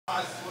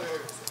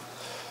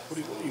What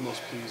are you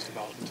most pleased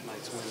about in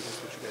tonight's win?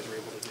 Just what you guys were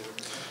able to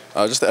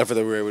do. Just the effort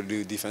that we were able to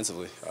do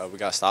defensively. We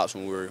got stops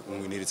when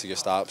we needed to get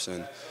stops,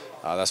 and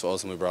that's what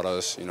ultimately brought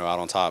us, out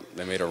on top.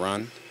 They made a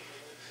run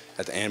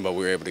at the end, but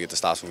we were able to get the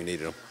stops when we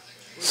needed them.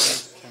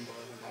 Was Kemba in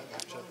that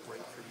matchup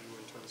great for you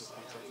in terms of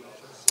contract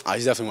matchups?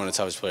 He's definitely one of the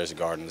toughest players to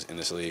guard in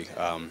this league.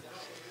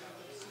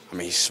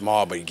 He's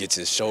small, but he gets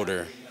his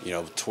shoulder,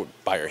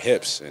 by your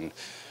hips, and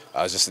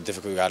it's just a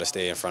difficult guy to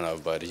stay in front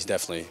of. But he's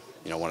definitely,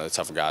 one of the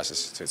tougher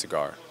guys to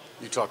guard.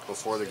 You talked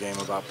before the game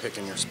about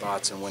picking your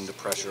spots and when to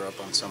pressure up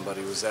on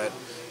somebody. Was that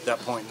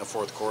point in the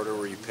fourth quarter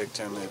where you picked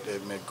him at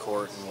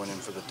midcourt and went in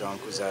for the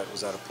dunk? Was that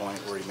a point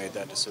where you made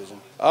that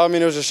decision?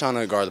 It was just trying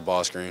to guard the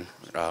ball screen.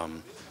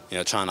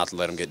 Trying not to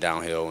let him get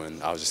downhill,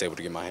 and I was just able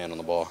to get my hand on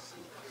the ball.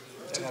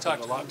 You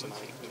talked a lot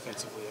tonight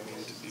defensively. I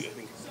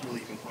think you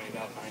really even pointed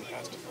out 9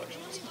 pass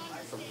deflections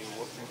from you.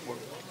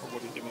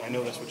 I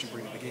know that's what you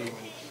bring to the game,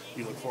 and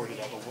you look forward to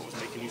that. But what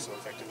was making you so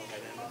effective on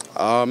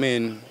that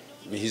end?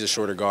 He's a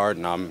shorter guard,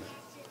 and I'm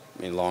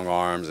long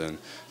arms, and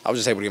I was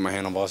just able to get my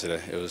hand on balls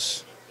today. It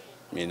was,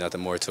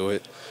 nothing more to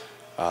it.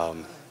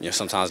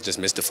 Sometimes just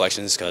missed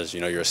deflections because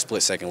you're a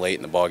split second late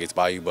and the ball gets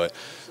by you. But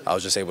I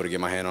was just able to get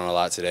my hand on a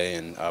lot today,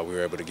 and we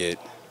were able to get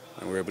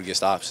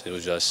stops. It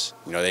was just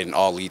they didn't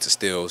all lead to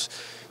steals,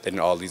 they didn't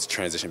all lead to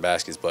transition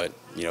baskets, but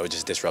it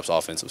just disrupts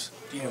offensives.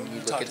 You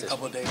talked a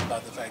couple of days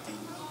about the fact that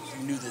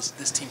you knew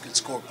this team could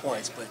score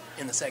points, but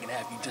in the second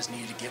half you just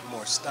needed to get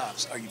more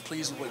stops. Are you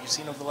pleased with what you've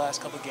seen over the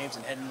last couple of games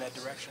and heading in that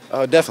direction?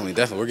 Definitely.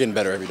 We're getting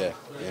better every day.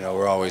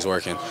 We're always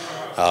working.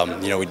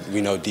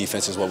 We know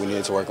defense is what we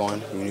needed to work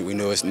on. We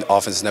knew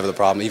offense is never the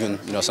problem. Even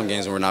some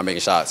games when we're not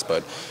making shots,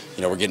 but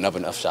we're getting up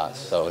enough shots.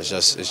 So it's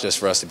just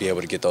for us to be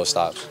able to get those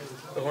stops.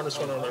 The Hornets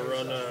went on a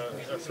run,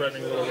 a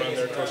threatening little run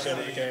there towards the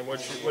end of the game. What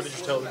did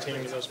you tell the team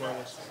in those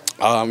moments?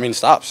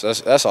 Stops.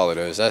 That's all it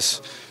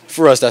is.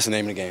 For us, that's the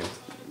name of the game.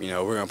 We're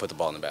going to put the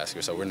ball in the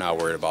basket, so we're not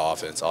worried about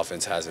offense.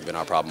 Offense hasn't been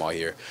our problem all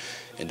year.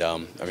 And,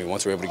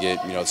 once we're able to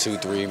get, 2,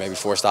 3, maybe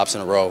 4 stops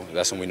in a row,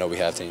 that's when we know we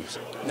have teams.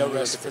 No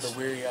rest for the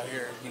weary out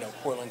here.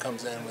 Portland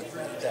comes in with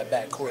that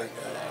backcourt.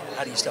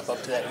 How do you step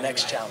up to that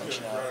next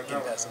challenge,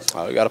 getting past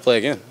this? We got to play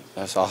again.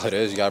 That's all it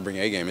is. You got to bring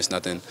your A game. It's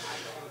nothing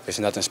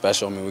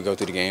special. We go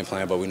through the game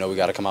plan, but we know we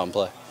got to come out and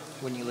play.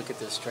 When you look at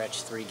this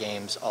stretch, 3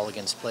 games, all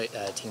against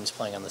teams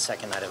playing on the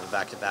second night of a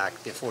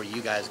back-to-back, before you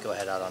guys go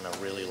head out on a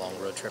really long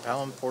road trip,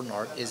 how important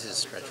is this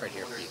stretch right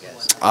here for you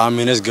guys?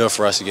 It's good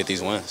for us to get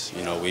these wins.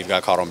 We've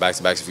got caught on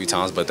back-to-backs a few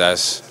times, but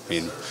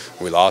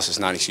we lost. It's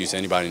not an excuse to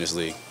anybody in this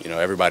league.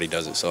 Everybody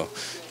does it, so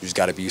you just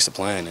got to be used to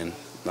playing. And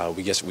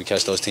we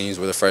catch those teams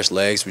with the fresh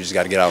legs. We just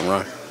got to get out and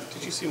run.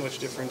 Did you see much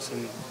difference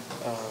in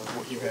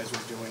what you guys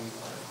were doing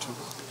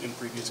in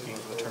previous games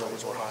where the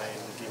turnovers were high and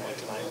a game like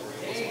tonight where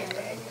it wasn't like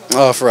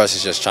that? For us,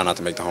 it's just try not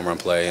to make the home run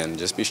play and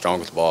just be strong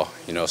with the ball.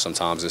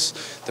 Sometimes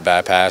it's the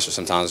bad pass, or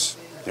sometimes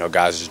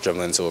guys just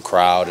dribbling into a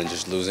crowd and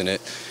just losing it.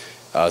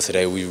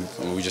 Today we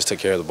just took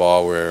care of the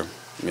ball. We're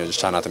just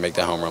trying not to make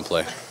that home run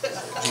play.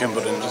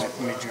 Kemba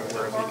made you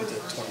aware of maybe the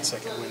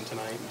 22nd win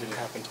tonight. It didn't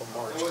happen until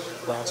March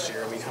last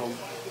year. How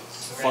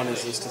fun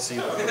is this to see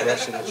the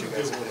progression that you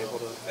guys have been able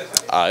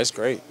to? It's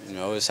great.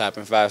 It's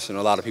happened faster than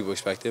a lot of people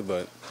expected,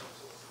 but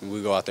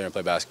we go out there and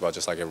play basketball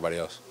just like everybody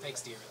else.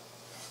 Thanks, dear.